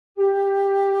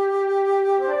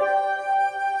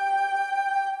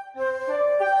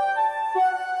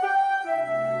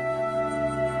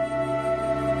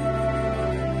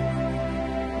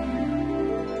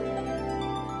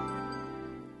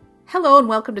Hello and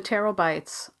welcome to Tarot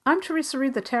Bites. I'm Teresa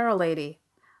Reed, the Tarot Lady.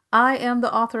 I am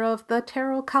the author of the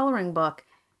Tarot Coloring Book,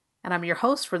 and I'm your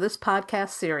host for this podcast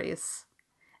series.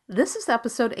 This is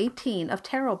episode 18 of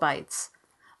Tarot Bites,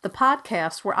 the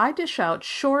podcast where I dish out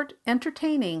short,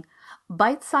 entertaining,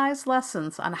 bite-sized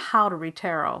lessons on how to read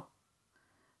tarot.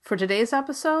 For today's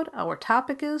episode, our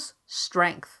topic is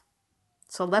strength.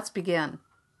 So let's begin.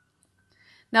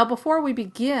 Now, before we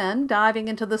begin diving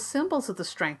into the symbols of the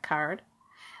Strength card,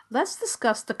 let's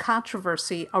discuss the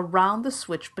controversy around the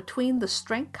switch between the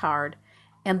Strength card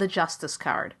and the Justice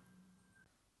card.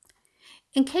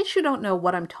 In case you don't know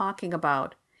what I'm talking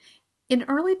about, in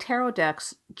early tarot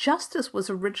decks, Justice was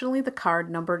originally the card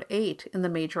numbered 8 in the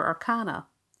Major Arcana,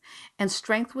 and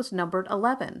Strength was numbered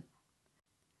 11.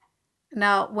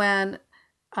 Now, when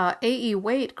A.E.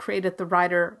 Waite created the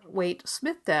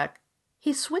Rider-Waite-Smith deck,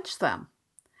 he switched them.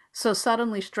 So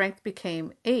suddenly Strength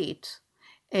became 8,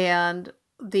 and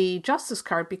the Justice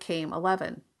card became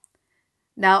 11.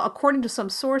 Now, according to some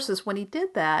sources, when he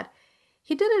did that,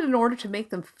 he did it in order to make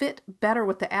them fit better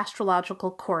with the astrological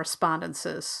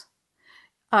correspondences.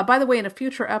 By the way, in a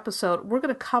future episode, we're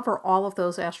going to cover all of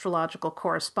those astrological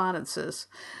correspondences.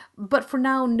 But for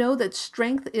now, know that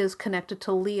Strength is connected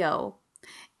to Leo,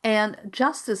 and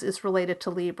Justice is related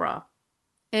to Libra.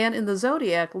 And in the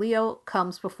zodiac, Leo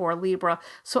comes before Libra.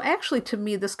 So actually, to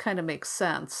me, this kind of makes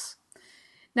sense.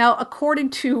 Now, according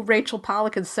to Rachel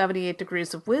Pollack in 78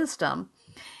 Degrees of Wisdom,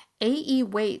 A.E.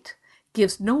 Waite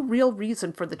gives no real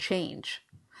reason for the change.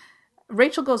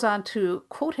 Rachel goes on to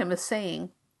quote him as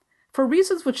saying, "For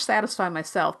reasons which satisfy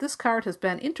myself, this card has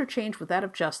been interchanged with that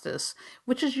of Justice,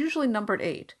 which is usually numbered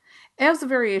 8. As the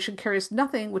variation carries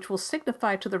nothing which will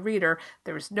signify to the reader,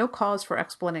 there is no cause for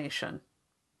explanation."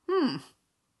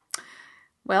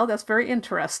 Well, that's very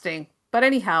interesting. But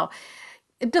anyhow,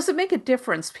 does it make a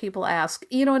difference, people ask?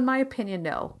 In my opinion,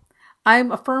 no.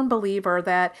 I'm a firm believer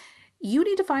that you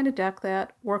need to find a deck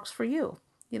that works for you.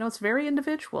 It's very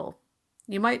individual.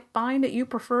 You might find that you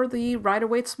prefer the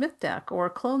Rider-Waite-Smith deck or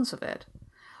clones of it.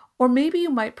 Or maybe you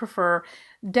might prefer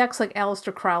decks like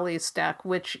Aleister Crowley's deck,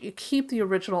 which keep the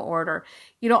original order.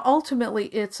 Ultimately,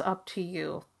 it's up to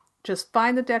you. Just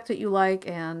find the deck that you like,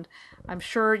 and I'm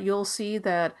sure you'll see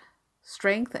that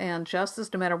Strength and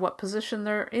Justice, no matter what position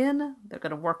they're in, they're going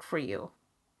to work for you.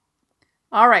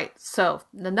 All right, so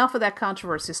enough of that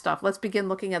controversy stuff. Let's begin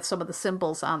looking at some of the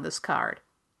symbols on this card.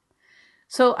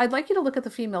 So I'd like you to look at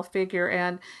the female figure,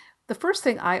 and the first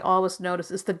thing I always notice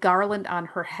is the garland on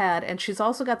her head, and she's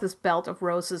also got this belt of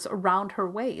roses around her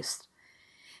waist.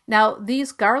 Now,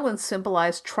 these garlands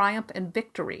symbolize triumph and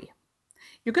victory.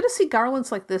 You're going to see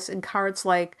garlands like this in cards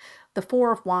like the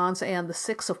Four of Wands and the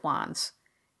Six of Wands.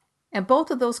 And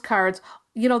both of those cards,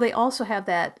 they also have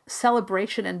that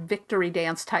celebration and victory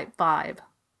dance type vibe.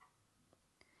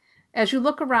 As you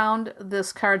look around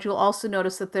this card, you'll also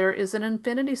notice that there is an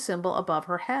infinity symbol above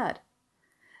her head,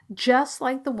 just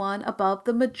like the one above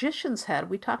the magician's head.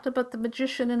 We talked about the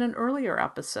magician in an earlier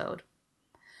episode.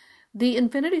 The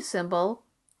infinity symbol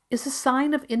is a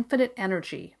sign of infinite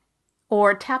energy,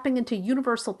 or tapping into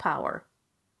universal power.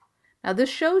 Now, this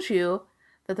shows you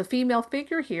that the female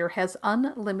figure here has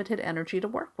unlimited energy to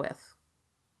work with.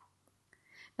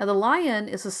 Now, the lion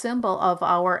is a symbol of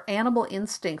our animal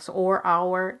instincts or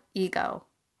our ego.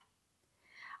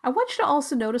 I want you to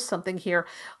also notice something here.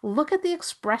 Look at the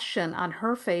expression on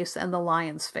her face and the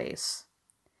lion's face.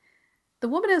 The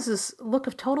woman has this look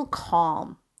of total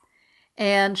calm,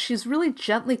 and she's really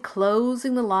gently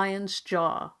closing the lion's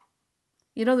jaw.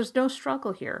 There's no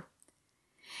struggle here.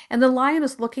 And the lion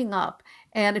is looking up,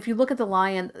 and if you look at the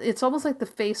lion, it's almost like the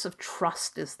face of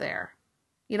trust is there.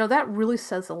 That really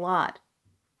says a lot.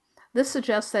 This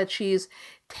suggests that she's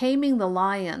taming the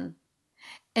lion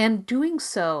and doing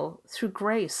so through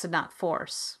grace and not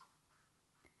force.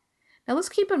 Now, let's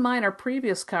keep in mind our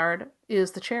previous card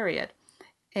is the Chariot,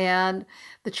 and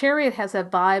the Chariot has that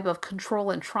vibe of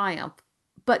control and triumph,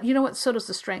 but you know what? So does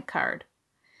the Strength card.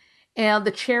 And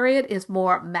the Chariot is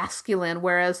more masculine,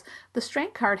 whereas the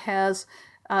Strength card has,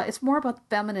 it's more about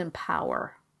feminine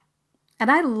power. And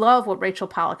I love what Rachel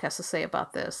Pollack has to say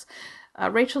about this.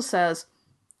 Rachel says,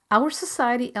 "Our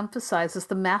society emphasizes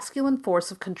the masculine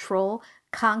force of control,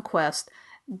 conquest,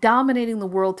 dominating the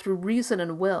world through reason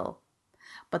and will.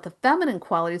 But the feminine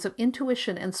qualities of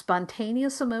intuition and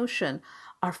spontaneous emotion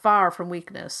are far from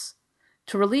weakness.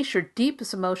 To release your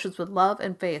deepest emotions with love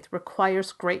and faith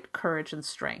requires great courage and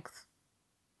strength."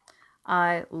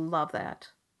 I love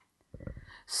that.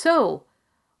 So,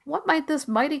 what might this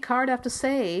mighty card have to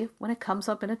say when it comes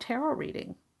up in a tarot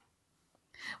reading?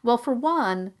 Well, for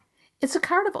one, it's a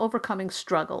card of overcoming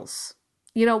struggles.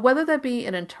 Whether that be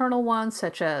an internal one,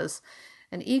 such as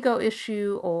an ego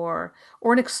issue, or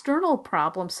an external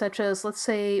problem, such as, let's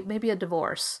say, maybe a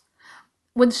divorce.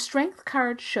 When Strength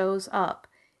card shows up,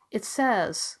 it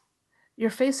says, you're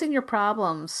facing your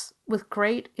problems with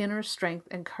great inner strength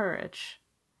and courage.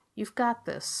 You've got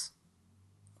this.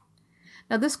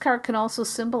 Now, this card can also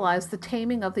symbolize the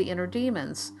taming of the inner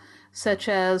demons, such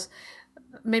as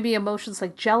maybe emotions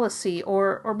like jealousy,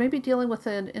 or maybe dealing with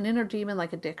an inner demon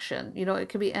like addiction. It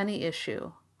could be any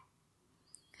issue.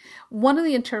 One of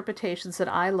the interpretations that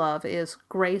I love is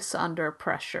grace under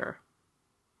pressure.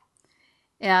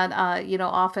 And,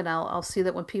 often I'll see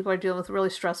that when people are dealing with really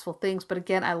stressful things, but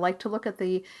again, I like to look at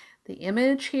the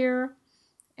image here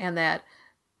and that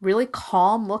really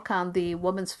calm look on the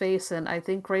woman's face. And I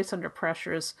think grace under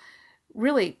pressure is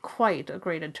really quite a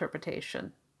great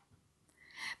interpretation.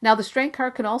 Now, the Strength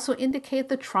card can also indicate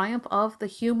the triumph of the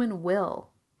human will.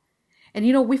 And,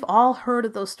 we've all heard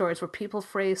of those stories where people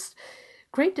faced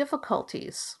great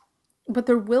difficulties, but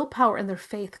their willpower and their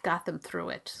faith got them through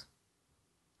it.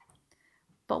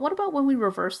 But what about when we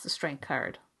reverse the Strength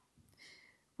card?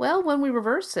 Well, when we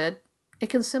reverse it, it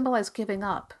can symbolize giving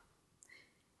up.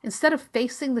 Instead of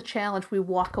facing the challenge, we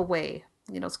walk away.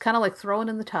 It's kind of like throwing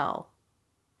in the towel.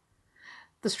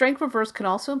 The Strength reverse can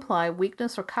also imply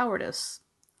weakness or cowardice.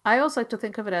 I always like to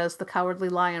think of it as the Cowardly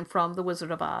Lion from The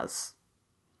Wizard of Oz.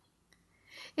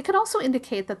 It can also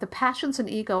indicate that the passions and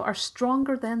ego are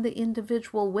stronger than the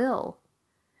individual will.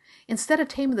 Instead of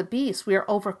taming the beast, we are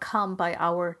overcome by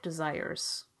our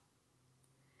desires.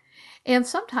 And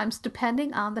sometimes,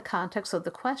 depending on the context of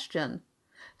the question,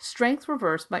 Strength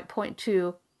reverse might point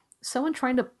to someone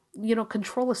trying to,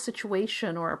 control a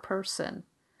situation or a person.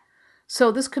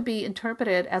 So this could be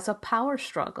interpreted as a power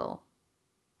struggle.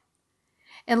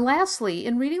 And lastly,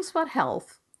 in readings about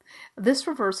health, this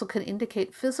reversal can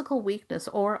indicate physical weakness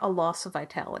or a loss of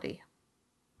vitality.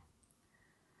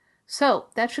 So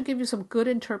that should give you some good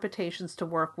interpretations to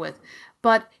work with.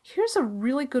 But here's a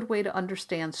really good way to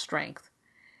understand strength.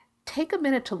 Take a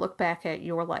minute to look back at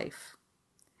your life.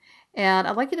 And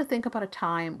I'd like you to think about a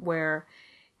time where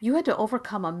you had to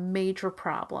overcome a major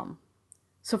problem.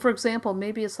 So for example,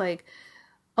 maybe it's like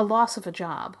a loss of a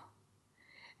job.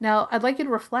 Now, I'd like you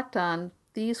to reflect on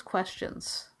these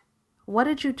questions. What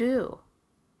did you do?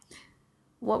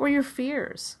 What were your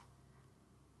fears?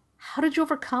 How did you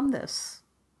overcome this?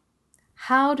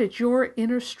 How did your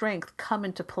inner strength come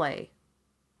into play?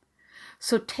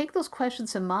 So take those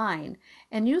questions in mind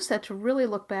and use that to really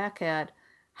look back at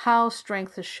how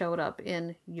strength has showed up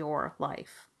in your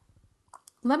life.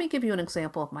 Let me give you an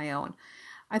example of my own.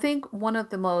 I think one of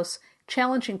the most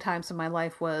challenging times in my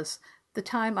life was the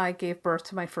time I gave birth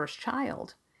to my first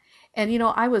child. And,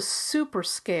 I was super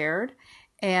scared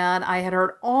and I had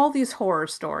heard all these horror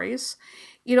stories,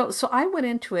 so I went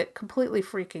into it completely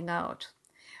freaking out.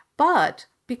 But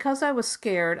because I was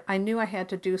scared, I knew I had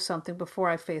to do something before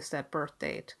I faced that birth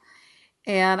date.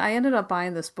 And I ended up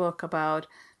buying this book about,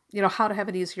 how to have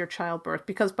an easier childbirth.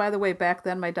 Because, by the way, back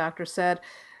then my doctor said,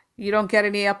 you don't get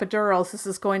any epidurals. This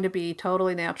is going to be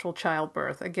totally natural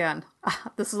childbirth. Again,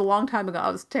 this is a long time ago.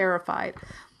 I was terrified.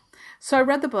 So I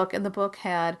read the book, and the book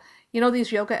had,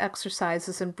 these yoga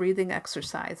exercises and breathing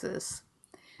exercises.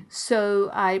 So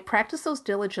I practiced those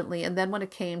diligently. And then when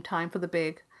it came time for the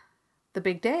big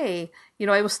day,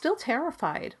 I was still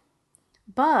terrified.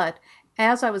 But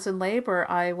as I was in labor,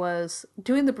 I was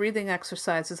doing the breathing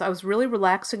exercises. I was really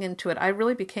relaxing into it. I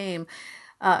really became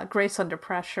grace under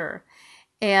pressure.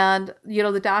 And,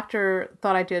 the doctor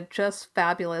thought I did just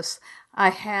fabulous. I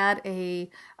had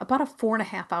about a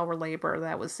 4.5 hour labor.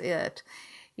 That was it.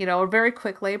 A very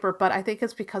quick labor, but I think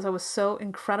it's because I was so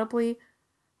incredibly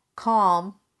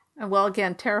calm and, well,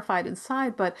 again, terrified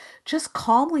inside, but just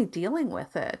calmly dealing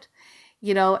with it,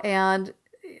 and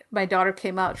my daughter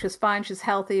came out. She was fine. She's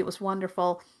healthy. It was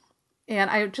wonderful.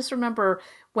 And I just remember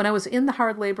when I was in the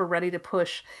hard labor, ready to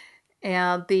push,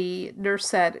 and the nurse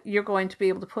said, you're going to be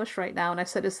able to push right now. And I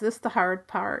said, is this the hard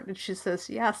part? And she says,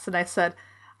 yes. And I said,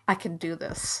 I can do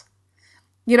this.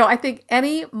 I think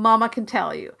any mama can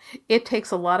tell you it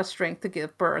takes a lot of strength to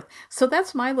give birth. So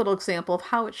that's my little example of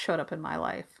how it showed up in my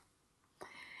life.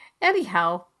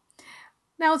 Anyhow,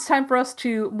 now it's time for us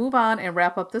to move on and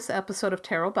wrap up this episode of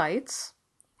Tarot Bites.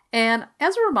 And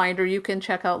as a reminder, you can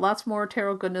check out lots more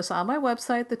tarot goodness on my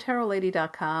website,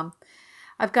 thetarotlady.com.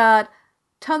 I've got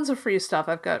tons of free stuff.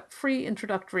 I've got free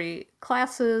introductory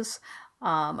classes.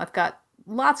 I've got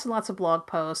lots and lots of blog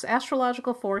posts,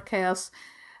 astrological forecasts,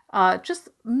 just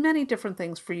many different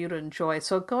things for you to enjoy.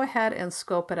 So go ahead and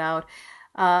scope it out.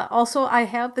 Also, I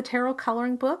have the tarot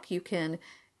coloring book. You can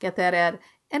get that at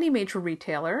any major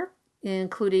retailer.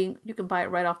 including you can buy it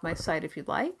right off my site if you'd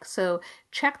like. So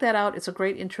check that out. It's a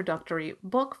great introductory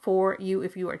book for you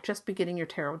if you are just beginning your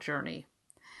tarot journey.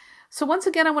 So once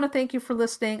again, I want to thank you for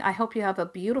listening. I hope you have a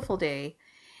beautiful day.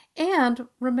 And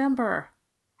remember,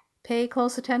 pay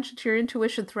close attention to your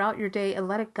intuition throughout your day and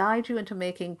let it guide you into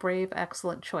making brave,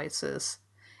 excellent choices.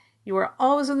 You are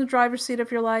always in the driver's seat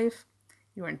of your life.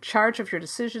 You are in charge of your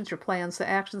decisions, your plans, the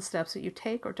action steps that you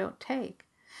take or don't take.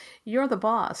 You're the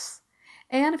boss.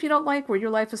 And if you don't like where your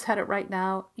life is headed right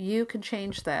now, you can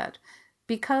change that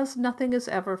because nothing is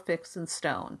ever fixed in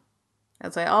stone.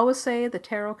 As I always say, the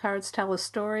tarot cards tell a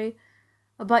story,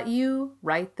 but you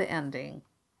write the ending.